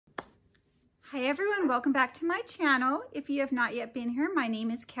Hi everyone, welcome back to my channel. If you have not yet been here, my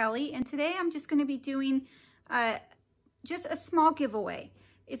name is Kelly, and today I'm just going to be doing just a small giveaway.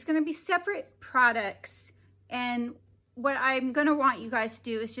 It's going to be separate products, and what I'm going to want you guys to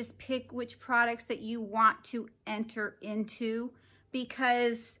do is just pick which products that you want to enter into,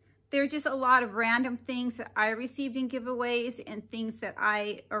 because there are just a lot of random things that I received in giveaways and things that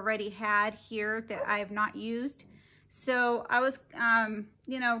I already had here that I have not used. So I was,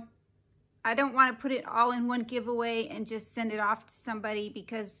 I don't want to put it all in one giveaway and just send it off to somebody,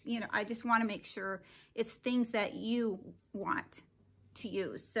 because, I just want to make sure it's things that you want to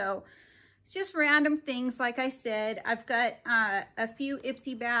use. So it's just random things. Like I said, I've got a few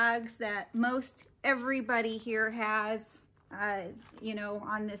Ipsy bags that most everybody here has,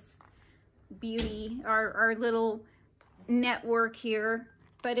 on this beauty, our little network here.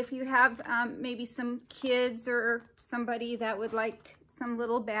 But if you have maybe some kids or somebody that would like some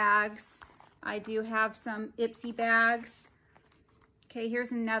little bags, I do have some Ipsy bags. Okay,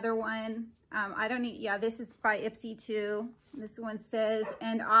 here's another one. I don't need, yeah, this is by Ipsy too. This one says,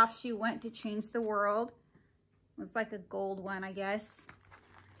 "And off she went to change the world." It's like a gold one, I guess.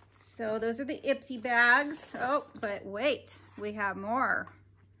 So those are the Ipsy bags. Oh, but wait, we have more.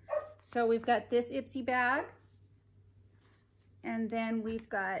 So we've got this Ipsy bag. And then we've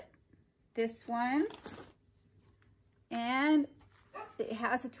got this one. And it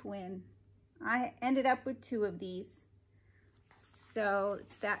has a twin. I ended up with two of these. So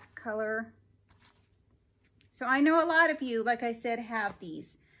it's that color. So I know a lot of you, like I said, have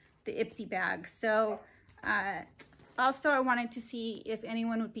these, the Ipsy bags. So also I wanted to see if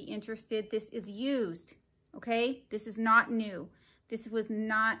anyone would be interested. This is used, okay? This is not new. This was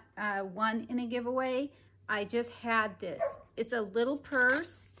not won in a giveaway. I just had this. It's a little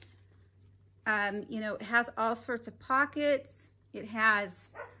purse. It has all sorts of pockets. It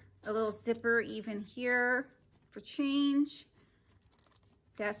has a little zipper even here for change.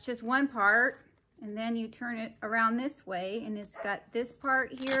 That's just one part. And then you turn it around this way, and it's got this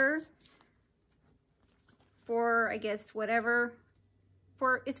part here for, I guess, whatever.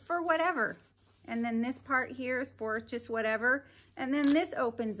 It's for whatever. And then this part here is for just whatever. And then this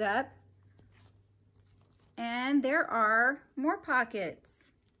opens up, and there are more pockets.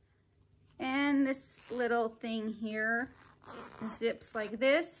 And this little thing here zips like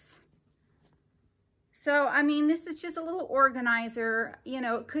this. So, I mean, this is just a little organizer.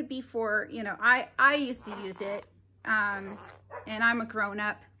 It could be for, I used to use it, and I'm a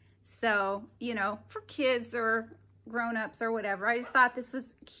grown-up. So, for kids or grown-ups or whatever. I just thought this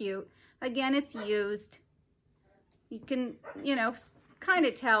was cute. Again, it's used. You can, kind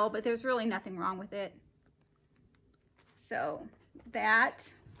of tell, but there's really nothing wrong with it. So, that.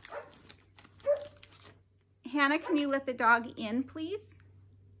 Hannah, can you let the dog in, please?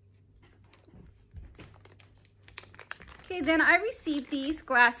 Okay, then I received these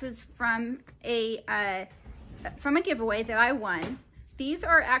glasses from a giveaway that I won. These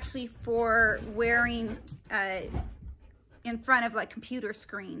are actually for wearing in front of like computer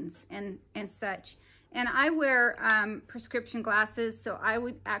screens and such. And I wear prescription glasses, so I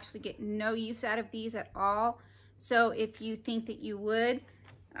would actually get no use out of these at all. So if you think that you would,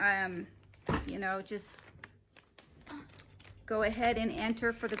 just go ahead and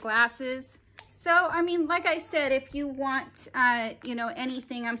enter for the glasses. So, I mean, like I said, if you want,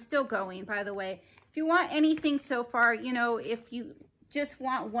 anything, I'm still going, by the way. If you want anything so far, if you just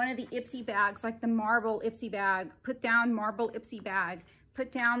want one of the Ipsy bags, like the marble Ipsy bag, put down marble Ipsy bag.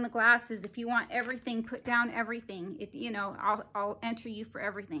 Put down the glasses. If you want everything, put down everything. I'll enter you for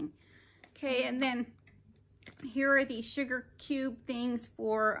everything. Okay, and then here are these sugar cube things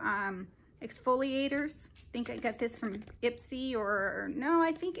for exfoliators. I think I got this from Ipsy, or no,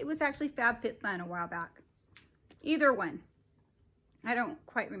 I think it was actually FabFitFun a while back. Either one. I don't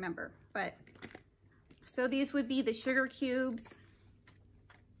quite remember, but so these would be the sugar cubes.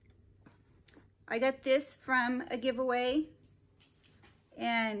 I got this from a giveaway,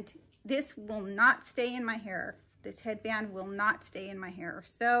 and this will not stay in my hair. This headband will not stay in my hair.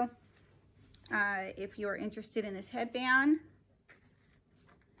 So if you're interested in this headband.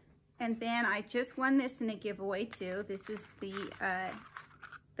 And then I just won this in a giveaway too. This is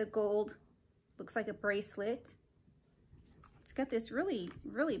the gold, looks like a bracelet. It's got this really,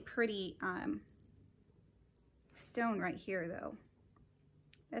 really pretty stone right here though.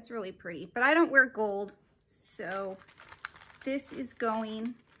 That's really pretty, but I don't wear gold, so this is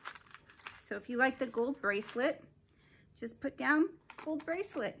going. So if you like the gold bracelet, just put down gold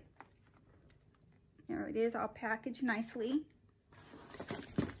bracelet. There it is, all packaged nicely.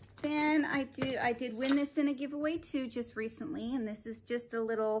 Then I did win this in a giveaway too just recently, and this is just a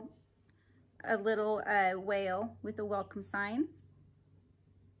little a little whale with a welcome sign.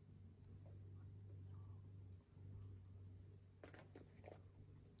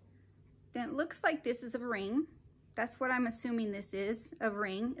 Then it looks like this is a ring. That's what I'm assuming this is, a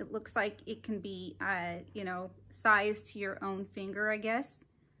ring. It looks like it can be, you know, sized to your own finger, I guess.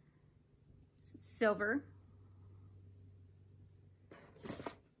 Silver.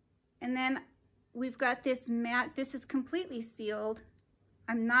 And then we've got this mat. This is completely sealed.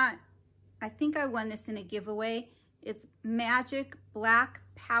 I think I won this in a giveaway. It's Magic Black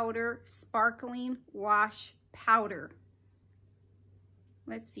Powder Sparkling Wash Powder.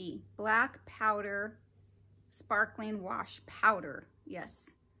 Let's see, black powder, sparkling wash powder,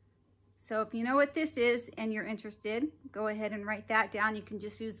 yes. So if you know what this is and you're interested, go ahead and write that down. You can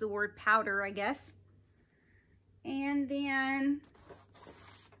just use the word powder, I guess. And then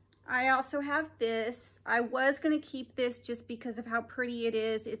I also have this. I was gonna keep this just because of how pretty it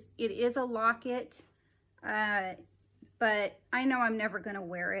is. It is a locket, but I know I'm never gonna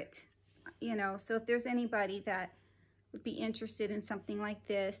wear it, you know, so if there's anybody that would be interested in something like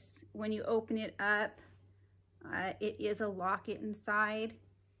this, when you open it up, it is a locket inside.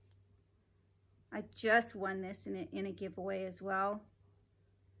 I just won this in a giveaway as well.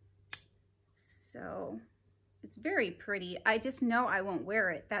 So it's very pretty. I just know I won't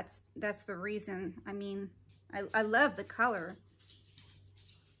wear it. That's the reason. I mean, I love the color.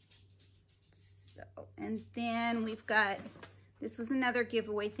 So, and then we've got, this was another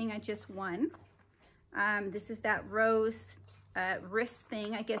giveaway thing I just won. This is that rose wrist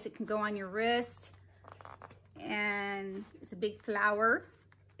thing. I guess it can go on your wrist. And it's a big flower.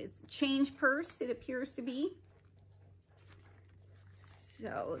 It's a change purse, it appears to be.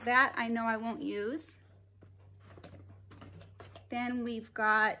 So that I know I won't use. Then we've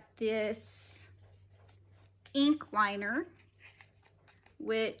got this ink liner,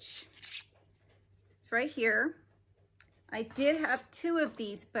 which is right here. I did have 2 of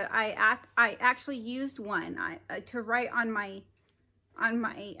these, but I actually used one to write on my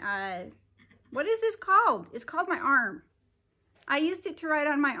what is this called? It's called my arm. I used it to write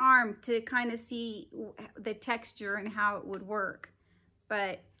on my arm to kind of see the texture and how it would work.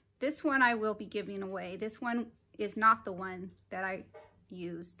 But this one I will be giving away. This one is not the one that I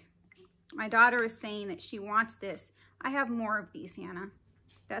used. My daughter is saying that she wants this. I have more of these, Hannah.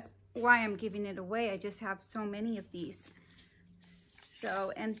 That's why I'm giving it away. I just have so many of these.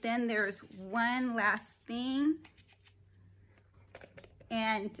 So, and then there's one last thing.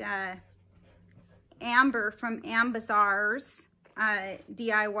 And Amber from Ambazars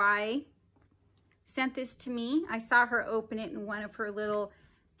DIY sent this to me. I saw her open it in one of her little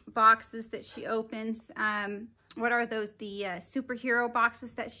boxes that she opens. What are those? The superhero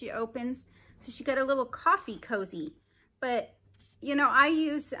boxes that she opens. So she got a little coffee cozy. But, you know, I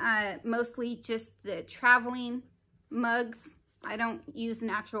use mostly just the traveling mugs. I don't use an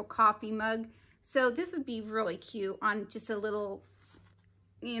actual coffee mug. So this would be really cute on just a little,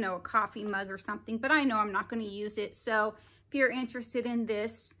 you know, a coffee mug or something. But I know I'm not going to use it. So if you're interested in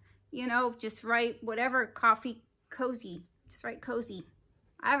this, you know, just write whatever, coffee cozy. Just write cozy.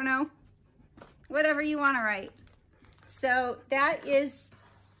 I don't know. Whatever you want to write. So that is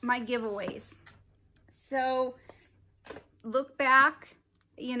my giveaways. So look back,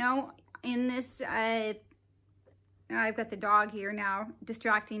 you know, in this, I've got the dog here now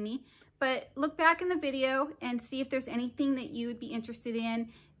distracting me, but look back in the video and see if there's anything that you would be interested in.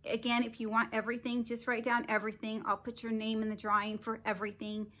 Again, if you want everything, just write down everything. I'll put your name in the drawing for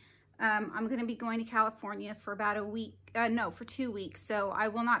everything. I'm going to be going to California for about a week, for 2 weeks. So I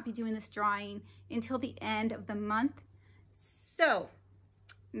will not be doing this drawing until the end of the month. So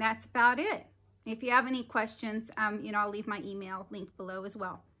that's about it. If you have any questions, you know, I'll leave my email linked below as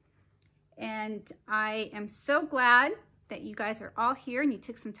well. And I am so glad that you guys are all here and you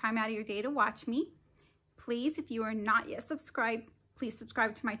took some time out of your day to watch me. Please, if you are not yet subscribed, please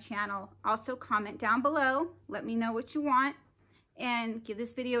subscribe to my channel. Also comment down below, let me know what you want, and give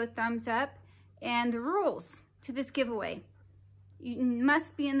this video a thumbs up. And the rules to this giveaway: you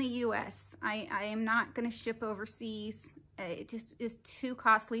must be in the US. I am not going to ship overseas. It just is too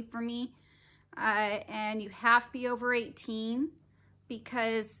costly for me. And you have to be over 18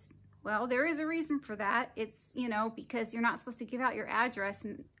 because, well, there is a reason for that. It's, you know, because you're not supposed to give out your address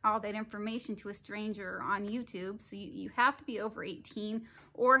and all that information to a stranger on YouTube. So you have to be over 18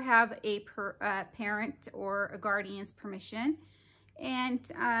 or have a parent or a guardian's permission. And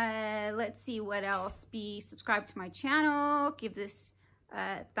let's see what else. Be subscribed to my channel. Give this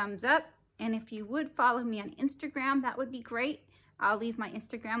a thumbs up. And if you would follow me on Instagram, that would be great. I'll leave my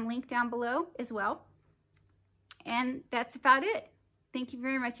Instagram link down below as well. And that's about it. Thank you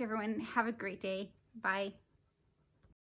very much, everyone. Have a great day. Bye.